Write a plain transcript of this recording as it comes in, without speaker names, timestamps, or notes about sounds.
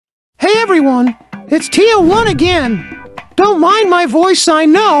everyone, it's TO1 again. Don't mind my voice, I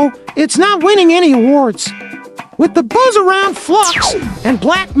know it's not winning any awards. With the buzz around Flux and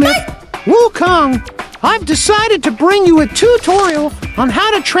Black Myth, Wukong, I've decided to bring you a tutorial on how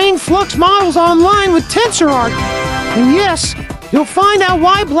to train Flux models online with TensorArt. And yes, you'll find out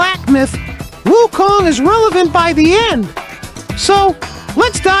why Black Myth, Wukong is relevant by the end. So,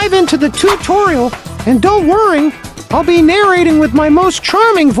 let's dive into the tutorial, and don't worry, I'll be narrating with my most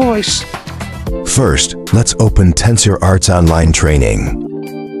charming voice. First, let's open TensorArt's online training.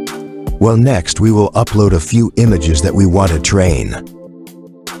 Well, next we will upload a few images that we want to train.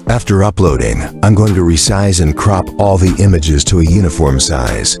 After uploading, I'm going to resize and crop all the images to a uniform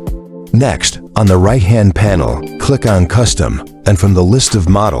size. Next, on the right-hand panel, click on Custom, and from the list of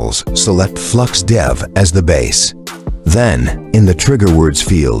models, select Flux Dev as the base. Then, in the trigger words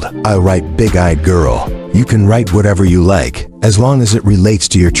field, I'll write Big-Eyed Girl. You can write whatever you like, as long as it relates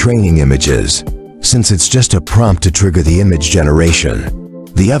to your training images, since it's just a prompt to trigger the image generation.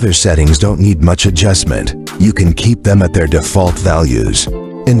 The other settings don't need much adjustment. You can keep them at their default values.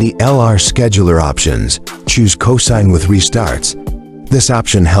 In the LR scheduler options, choose Cosine with restarts. This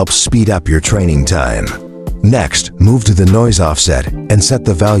option helps speed up your training time. Next, move to the noise offset and set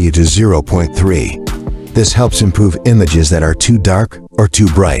the value to 0.3. This helps improve images that are too dark or too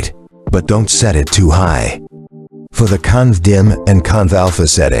bright, but don't set it too high. For the conv dim and conv alpha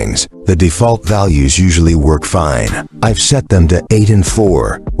settings, the default values usually work fine. I've set them to 8 and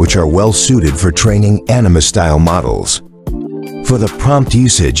 4, which are well suited for training anime-style models. For the prompt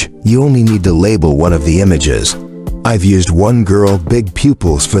usage, you only need to label one of the images. I've used one girl, big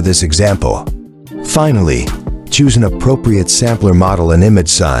pupils for this example. Finally, choose an appropriate sampler model and image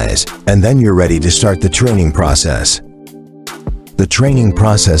size, and then you're ready to start the training process. The training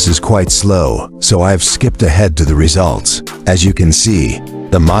process is quite slow, so I've skipped ahead to the results. As you can see,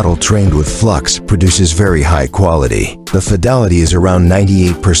 the model trained with Flux produces very high quality. The fidelity is around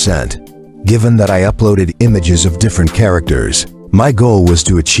 98%. Given that I uploaded images of different characters, my goal was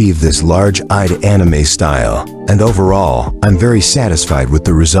to achieve this large-eyed anime style, and overall, I'm very satisfied with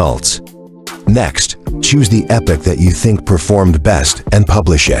the results. Next, choose the epic that you think performed best and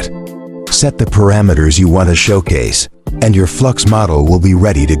publish it. Set the parameters you want to showcase, and your Flux model will be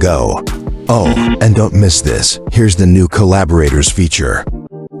ready to go. Oh, and don't miss this. Here's the new collaborators feature.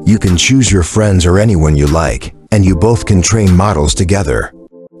 You can choose your friends or anyone you like, and you both can train models together.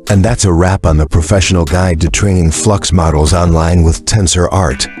 And that's a wrap on the professional guide to training Flux models online with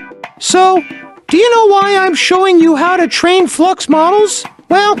TensorArt. So, do you know why I'm showing you how to train Flux models?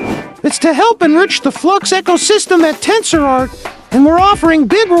 Well, it's to help enrich the Flux ecosystem at TensorArt, and we're offering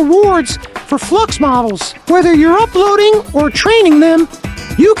big rewards for Flux models. Whether you're uploading or training them,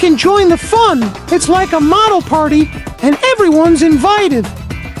 you can join the fun. It's like a model party, and everyone's invited.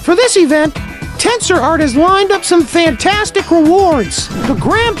 For this event, TensorArt has lined up some fantastic rewards. The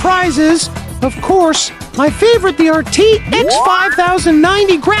grand prize is, of course, my favorite, the RTX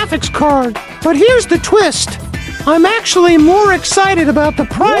 5090 graphics card. But here's the twist. I'm actually more excited about the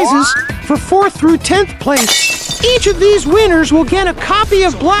prizes for 4th through 10th place. Each of these winners will get a copy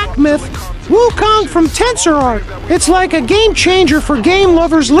of Black Myth, Wukong from TensorArt. It's like a game changer for game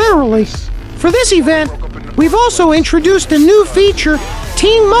lovers, literally. For this event, we've also introduced a new feature,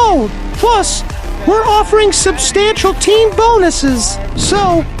 Team Mode. Plus, we're offering substantial team bonuses.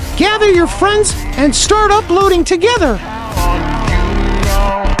 So, gather your friends and start uploading together.